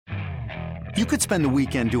You could spend the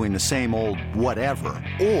weekend doing the same old whatever,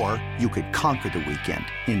 or you could conquer the weekend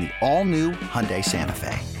in the all-new Hyundai Santa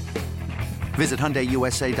Fe. Visit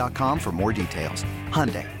HyundaiUSA.com for more details.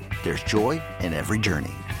 Hyundai, there's joy in every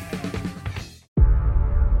journey.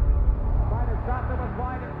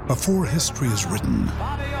 Before history is written,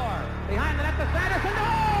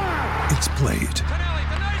 it's played.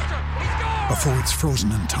 Before it's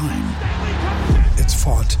frozen in time, it's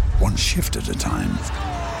fought one shift at a time.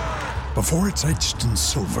 Before it's etched in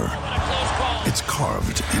silver, it's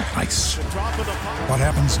carved in ice. What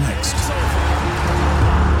happens next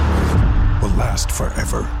will last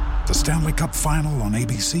forever. The Stanley Cup Final on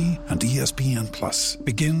ABC and ESPN Plus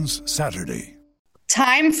begins Saturday.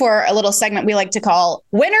 Time for a little segment we like to call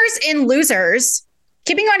Winners and Losers.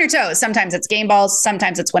 Keeping you on your toes. Sometimes it's game balls.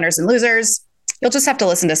 Sometimes it's winners and losers. You'll just have to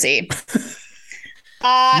listen to see.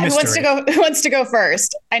 Who wants to go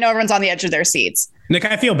first? I know everyone's on the edge of their seats. Nick,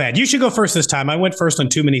 I feel bad. You should go first this time. I went first on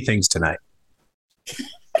too many things tonight.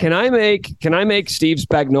 Can I make Steve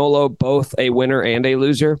Spagnuolo both a winner and a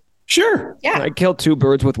loser? Sure. Yeah. I killed two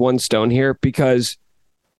birds with one stone here because,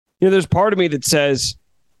 there's part of me that says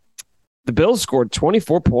the Bills scored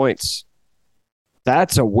 24 points.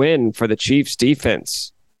 That's a win for the Chiefs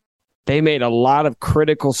defense. They made a lot of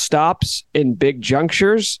critical stops in big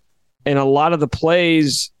junctures, and a lot of the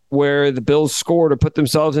plays where the Bills scored or put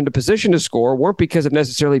themselves into position to score weren't because of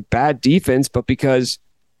necessarily bad defense, but because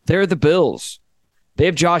they're the Bills. They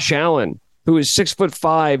have Josh Allen, who is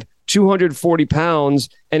 6'5", 240 pounds,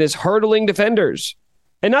 and is hurdling defenders.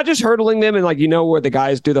 And not just hurdling them and where the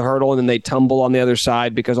guys do the hurdle and then they tumble on the other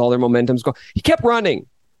side because all their momentum's gone. He kept running.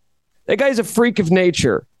 That guy's a freak of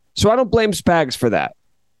nature. So I don't blame Spags for that.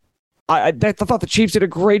 I thought the Chiefs did a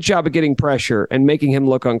great job of getting pressure and making him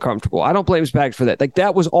look uncomfortable. I don't blame Spags for that.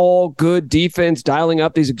 That was all good defense, dialing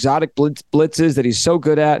up these exotic blitzes that he's so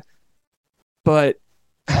good at. But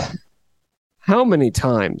how many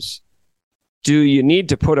times do you need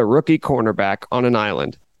to put a rookie cornerback on an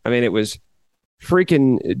island? I mean, it was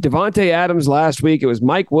freaking Devontae Adams last week. It was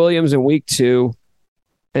Mike Williams in week 2.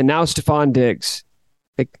 And now Stephon Diggs.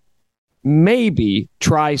 Maybe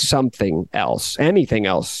try something else, anything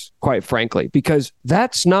else, quite frankly, because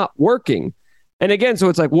that's not working. And again, so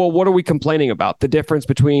it's what are we complaining about? The difference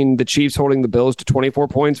between the Chiefs holding the Bills to 24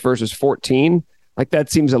 points versus 14?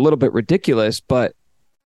 That seems a little bit ridiculous, but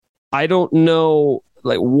I don't know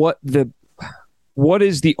what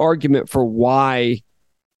is the argument for why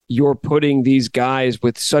you're putting these guys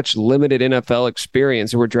with such limited NFL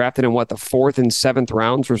experience who were drafted in the 4th and 7th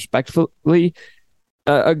rounds respectively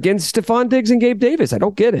against Stephon Diggs and Gabe Davis. I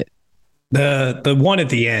don't get it. The one at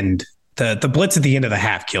the end, the blitz at the end of the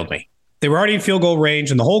half killed me. They were already in field goal range,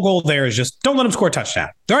 and the whole goal there is just don't let them score a touchdown.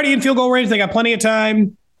 They're already in field goal range. They got plenty of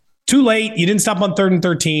time. Too late. You didn't stop on 3rd and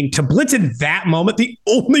 13. To blitz in that moment, the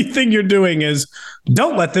only thing you're doing is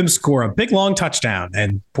don't let them score a big, long touchdown.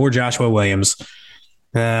 And poor Joshua Williams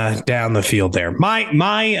down the field there.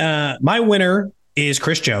 My winner is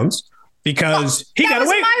Chris Jones. Because he got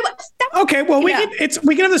away. Okay, well, we can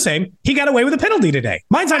have the same. He got away with a penalty today.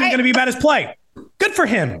 Mine's not even going to be about his play. Good for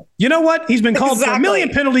him. You know what? He's been called for a million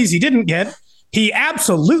penalties he didn't get. He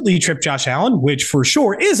absolutely tripped Josh Allen, which for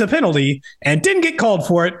sure is a penalty, and didn't get called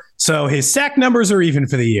for it. So his sack numbers are even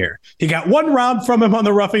for the year. He got one robbed from him on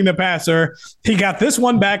the roughing the passer. He got this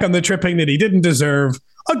one back on the tripping that he didn't deserve.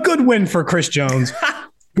 A good win for Chris Jones.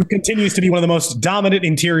 Who continues to be one of the most dominant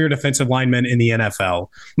interior defensive linemen in the NFL.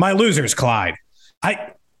 My loser's Clyde.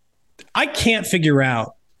 I can't figure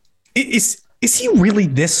out, is he really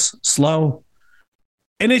this slow?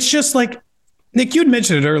 And it's just Nick, you'd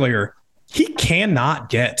mentioned it earlier, he cannot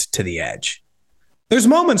get to the edge. There's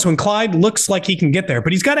moments when Clyde looks like he can get there,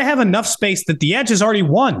 but he's got to have enough space that the edge is already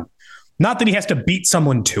won. Not that he has to beat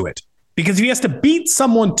someone to it. Because if he has to beat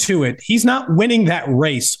someone to it, he's not winning that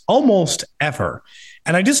race almost ever.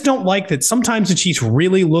 And I just don't like that sometimes the Chiefs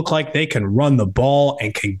really look like they can run the ball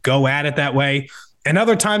and can go at it that way. And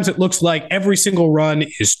other times it looks like every single run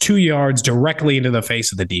is 2 yards directly into the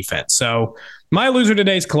face of the defense. So my loser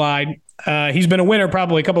today is Clyde. He's been a winner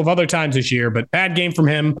probably a couple of other times this year, but bad game from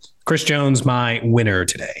him. Chris Jones, my winner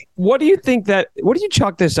today. What do you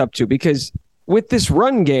chalk this up to? Because with this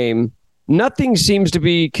run game, nothing seems to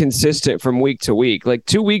be consistent from week to week.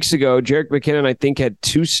 2 weeks ago, Jerick McKinnon, I think, had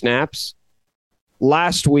 2 snaps.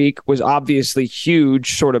 Last week was obviously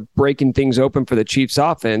huge, sort of breaking things open for the Chiefs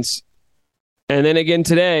offense. And then again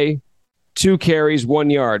today, 2 carries,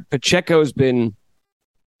 1 yard. Pacheco's been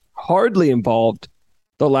hardly involved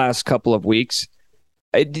the last couple of weeks.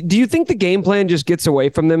 Do you think the game plan just gets away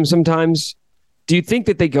from them sometimes? Do you think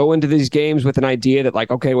that they go into these games with an idea that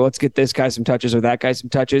okay, well, let's get this guy some touches or that guy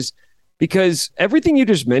some touches? because everything you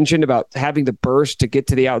just mentioned about having the burst to get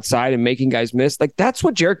to the outside and making guys miss, like that's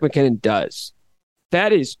what Jerick McKinnon does.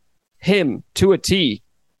 That is him to a T.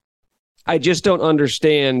 I just don't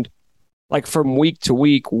understand, like from week to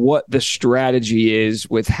week, what the strategy is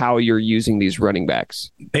with how you're using these running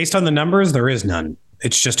backs. Based on the numbers, there is none.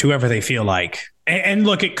 It's just whoever they feel like. And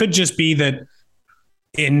look, it could just be that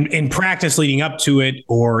in practice leading up to it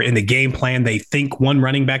or in the game plan, they think one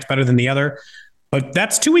running back's better than the other. But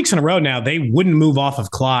that's 2 weeks in a row now. They wouldn't move off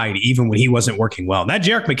of Clyde even when he wasn't working well. That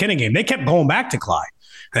Jerick McKinnon game, they kept going back to Clyde.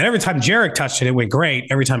 And every time Jerick touched it, it went great.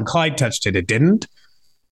 Every time Clyde touched it, it didn't.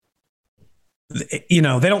 You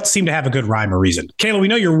know, they don't seem to have a good rhyme or reason. Kayla, we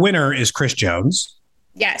know your winner is Chris Jones.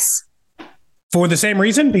 Yes. For the same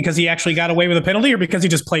reason? Because he actually got away with a penalty or because he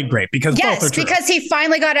just played great? Because yes, both are true. Because he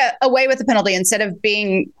finally got away with the penalty instead of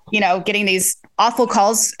being, getting these awful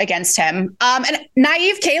calls against him. And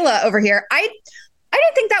naive Kayla over here, I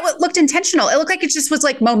didn't think that looked intentional. It looked like it just was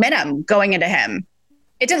like momentum going into him.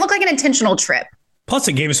 It didn't look like an intentional trip. Plus,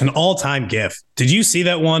 it gave us an all-time gif. Did you see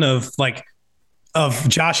that one of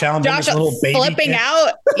Josh Allen doing his little baby flipping kick?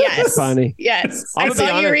 out? Yes. Funny. Yes. I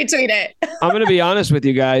saw you retweet it. I'm going to be honest with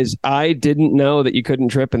you guys. I didn't know that you couldn't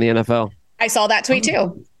trip in the NFL. I saw that tweet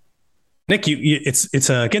too. Nick, it's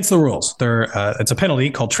against the rules. It's a penalty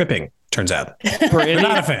called tripping, turns out. For any,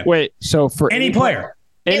 not a fan. Wait, so for any player.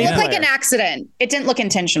 It looked like an accident. It didn't look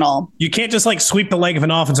intentional. You can't just like sweep the leg of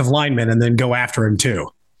an offensive lineman and then go after him too.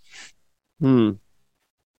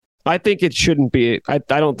 I think it shouldn't be. I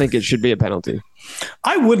don't think it should be a penalty.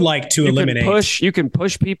 I would like to eliminate. You can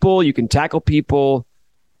push people. You can tackle people.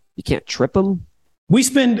 You can't trip them.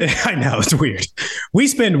 I know it's weird. We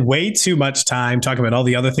spend way too much time talking about all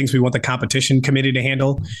the other things we want the competition committee to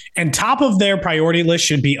handle. And top of their priority list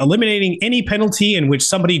should be eliminating any penalty in which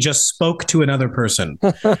somebody just spoke to another person.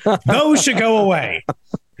 Those should go away.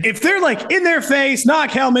 If they're like in their face, knock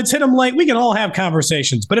helmets, hit them late, we can all have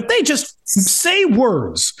conversations. But if they just say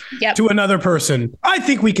words to another person, I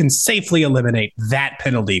think we can safely eliminate that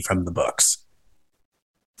penalty from the books.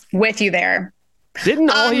 With you there. Didn't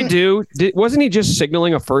all he do? Wasn't he just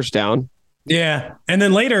signaling a first down? Yeah. And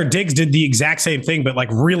then later, Diggs did the exact same thing, but like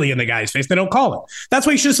really in the guy's face. They don't call it. That's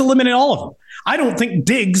why you should just eliminate all of them. I don't think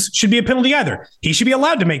Diggs should be a penalty either. He should be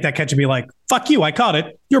allowed to make that catch and be like, fuck you, I caught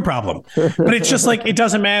it. Your problem. But it's just like, it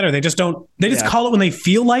doesn't matter. They just call it when they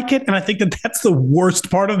feel like it. And I think that's the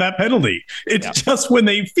worst part of that penalty. It's just when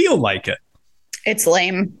they feel like it. It's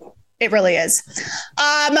lame. It really is.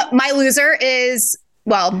 My loser is,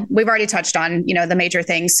 well, we've already touched on, the major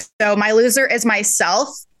things. So my loser is myself.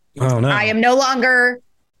 Oh no. We are no longer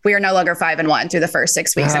 5-1 through the first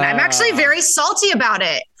 6 weeks. And I'm actually very salty about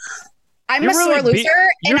it. I'm a sore loser.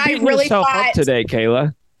 And I really thought up today,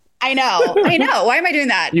 Kayla. I know. Why am I doing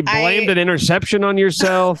that? You blamed an interception on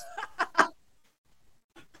yourself. I've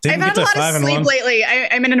had a lot of sleep lately.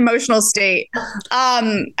 I'm in an emotional state.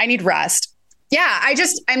 I need rest. Yeah,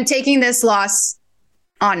 I'm taking this loss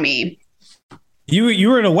on me. You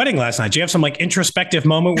were at a wedding last night. Do you have some like introspective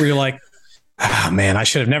moment where you're like, oh man, I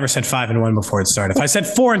should have never said 5-1 before it started. If I said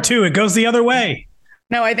 4-2, it goes the other way.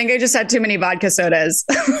 No, I think I just had too many vodka sodas.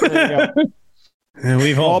 There you go. And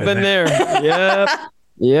we've all been there.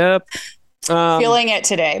 Yep. Feeling it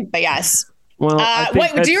today, but yes. Well,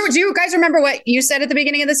 do you guys remember what you said at the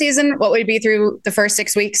beginning of the season? What would be through the first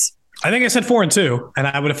 6 weeks? I think I said 4-2, and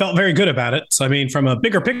I would have felt very good about it. So, I mean, from a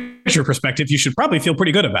bigger picture perspective, you should probably feel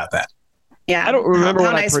pretty good about that. Yeah. I don't remember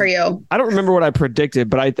how nice for you. I don't remember what I predicted,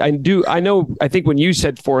 but I think when you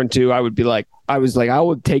said 4-2, I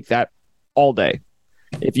would take that all day.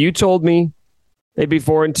 If you told me they'd be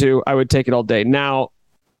 4-2, I would take it all day. Now,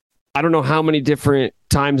 I don't know how many different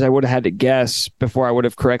times I would have had to guess before I would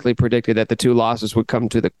have correctly predicted that the two losses would come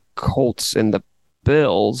to the Colts and the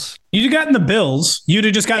Bills. You'd have gotten the Bills. You'd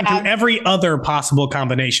have just gotten through every other possible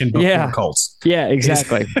combination before the Colts. Yeah,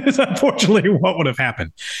 exactly. It's unfortunately what would have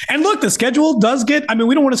happened. And look, the schedule does we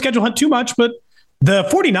don't want to schedule hunt too much, but the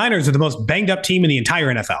 49ers are the most banged up team in the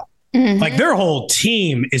entire NFL. Mm-hmm. Like their whole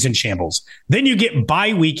team is in shambles. Then you get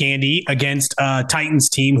bye week, Andy, against a Titans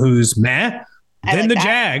team who's meh. Then the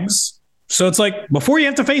Jags. So it's like before you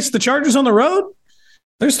have to face the Chargers on the road,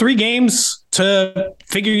 there's 3 games to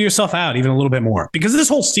figure yourself out even a little bit more. Because this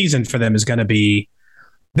whole season for them is going to be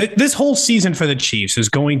this whole season for the Chiefs is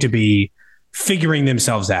going to be figuring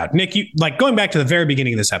themselves out. Nick, you like going back to the very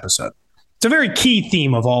beginning of this episode. It's a very key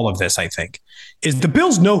theme of all of this, I think, is the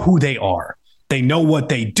Bills know who they are. They know what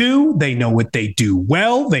they do. They know what they do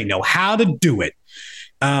well. They know how to do it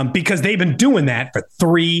because they've been doing that for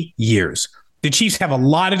 3 years. The Chiefs have a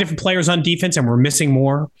lot of different players on defense, and we're missing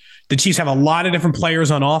more. The Chiefs have a lot of different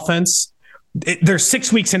players on offense. they're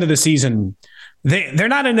 6 weeks into the season. They're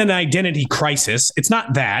not in an identity crisis. It's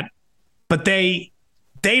not that, but they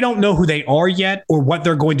don't know who they are yet or what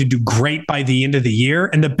they're going to do great by the end of the year.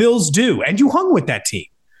 And the Bills do. And you hung with that team.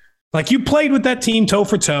 Like, you played with that team toe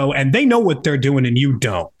for toe, and they know what they're doing and you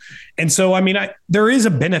don't. And so, I mean, there is a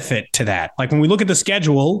benefit to that. Like, when we look at the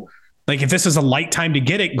schedule, like, if this is a light time to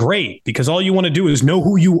get it, great, because all you want to do is know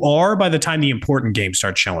who you are by the time the important games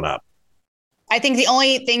start showing up. I think the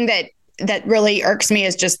only thing that really irks me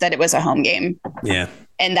is just that it was a home game. Yeah.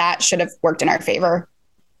 And that should have worked in our favor.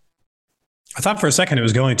 I thought for a second it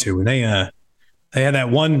was going to. When they had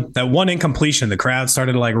that one incompletion, the crowd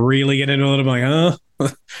started to like really get into it. I'm like,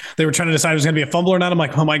 they were trying to decide if it was going to be a fumble or not. I'm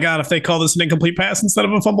like, oh my God, if they call this an incomplete pass instead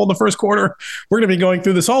of a fumble in the first quarter, we're going to be going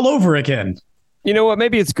through this all over again. You know what?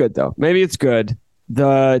 Maybe it's good, though. Maybe it's good.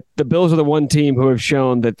 The Bills are the one team who have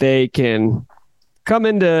shown that they can come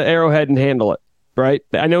into Arrowhead and handle it, right?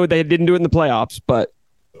 I know they didn't do it in the playoffs, but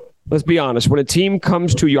let's be honest. When a team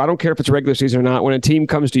comes to you, I don't care if it's regular season or not, when a team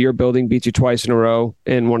comes to your building, beats you twice in a row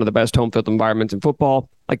in one of the best home field environments in football,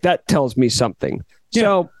 like, that tells me something. Yeah.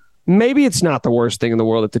 So maybe it's not the worst thing in the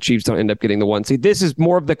world if the Chiefs don't end up getting the 1 seed. This is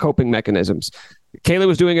more of the coping mechanisms. Kayla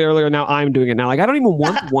was doing it earlier. Now I'm doing it now. Like, I don't even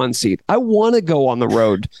want the 1 seed. I want to go on the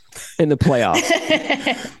road in the playoffs.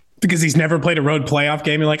 Because he's never played a road playoff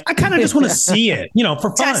game. You're like, I kind of just want to see it,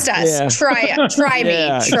 for fun. Test us. Yeah. Try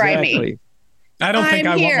me. I don't think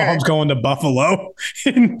I want Mahomes going to Buffalo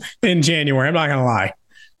in January. I'm not going to lie.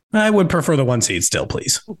 I would prefer the 1 seed still,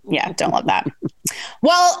 please. Yeah, don't love that.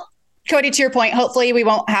 Well, Cody, to your point, hopefully we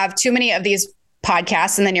won't have too many of these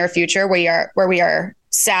podcasts in the near future where we are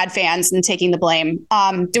sad fans and taking the blame.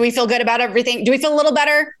 Do we feel good about everything? Do we feel a little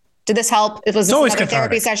better? Did this help? Was this another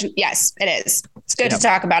therapy session? Yes, it is. It's good to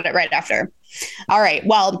talk about it right after. All right.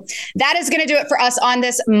 Well, that is going to do it for us on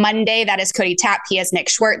this Monday. That is Cody Tapp. He is Nick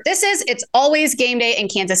Schwerdt. It's always game day in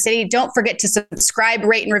Kansas City. Don't forget to subscribe,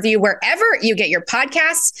 rate, and review wherever you get your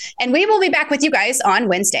podcasts. And we will be back with you guys on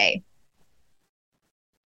Wednesday.